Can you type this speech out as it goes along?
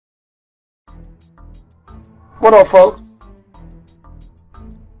What up, folks?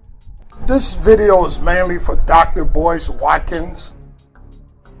 This video is mainly for Dr. BOYCE WATKINS,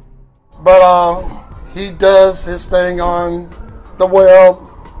 but he does his thing on the web,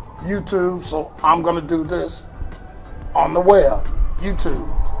 YouTube, so I'm gonna do this on the web, YouTube.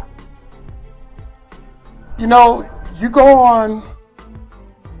 You know, you go on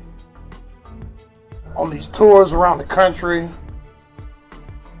these tours around the country,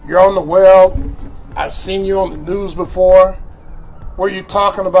 you're on the web, I've seen you on the news before, where you're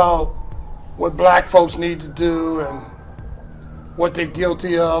talking about what black folks need to do and what they're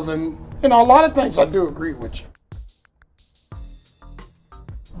guilty of, and you know, a lot of things I do agree with you.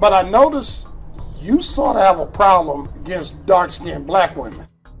 But I notice you sort of have a problem against dark-skinned black women.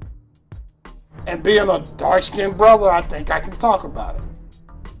 And being a dark-skinned brother, I think I can talk about it.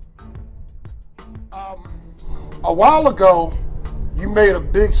 A while ago, you made a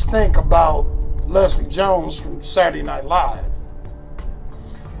big stink about Leslie Jones from Saturday Night Live.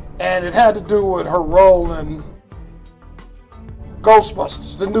 And it had to do with her role in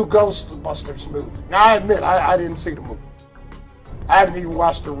Ghostbusters, the new Ghostbusters movie. Now, I admit, I didn't see the movie. I haven't even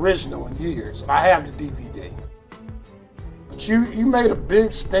watched the original in years, and I have the DVD. But you made a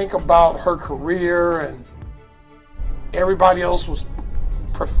big stink about her career, and everybody else was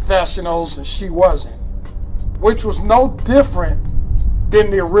professionals, and she wasn't, which was no different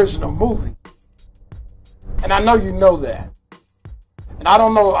than the original movie. And I know you know that. And I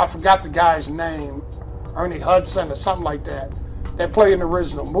don't know, I forgot the guy's name, Ernie Hudson or something like that played in the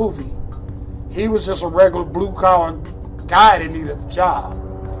original movie. He was just a regular blue-collar guy that needed a job.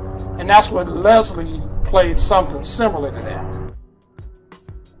 And that's what Leslie played, something similar to that.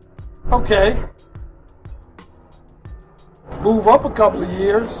 Okay. Move up a couple of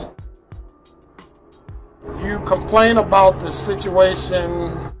years. You complain about the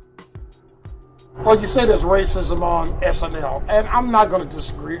situation. Well, you say there's racism on SNL, and I'm not going to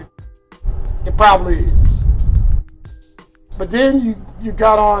disagree. It probably is. But then you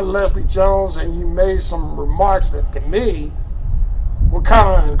got on Leslie Jones and you made some remarks that, to me, were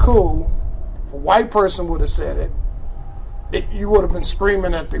kind of uncool. If a white person would have said it, you would have been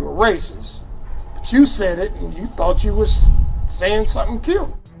screaming that they were racist. But you said it, and you thought you was saying something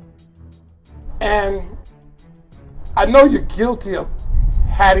cute. And I know you're guilty of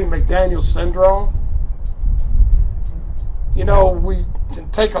Hattie McDaniel syndrome. You know, we can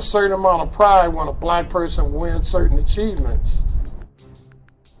take a certain amount of pride when a black person wins certain achievements.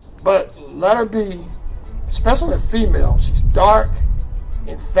 But let her be, especially a female, she's dark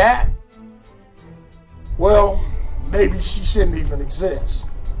and fat. Well, maybe she shouldn't even exist.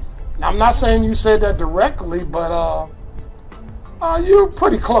 Now, I'm not saying you said that directly, but you're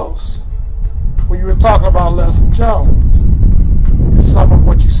pretty close when you were talking about Leslie Jones and some of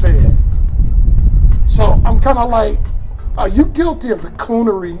what you said. So I'm kind of like, are you guilty of the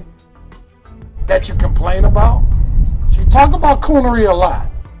coonery that you complain about? You talk about coonery a lot.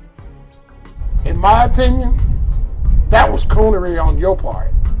 In my opinion, that was coonery on your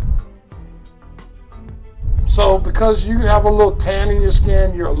part. So because you have a little tan in your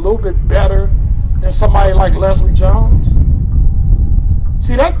skin, you're a little bit better than somebody like Leslie Jones?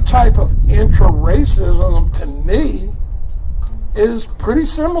 See, that type of intra-racism, to me, is pretty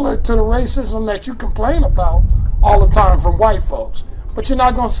similar to the racism that you complain about all the time from white folks. But you're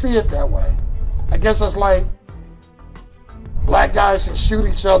not going to see it that way. I guess it's like black guys can shoot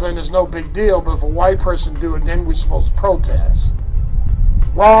each other and there's no big deal, but if a white person do it, then we're supposed to protest.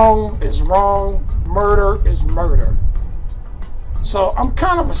 Wrong is wrong. Murder is murder. So I'm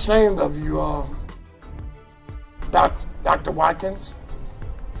kind of ashamed of you, Dr. Watkins.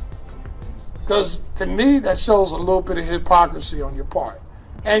 Because to me, that shows a little bit of hypocrisy on your part.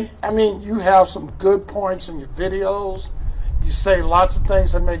 And I mean, you have some good points in your videos. You say lots of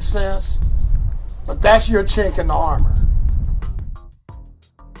things that make sense. But that's your chink in the armor.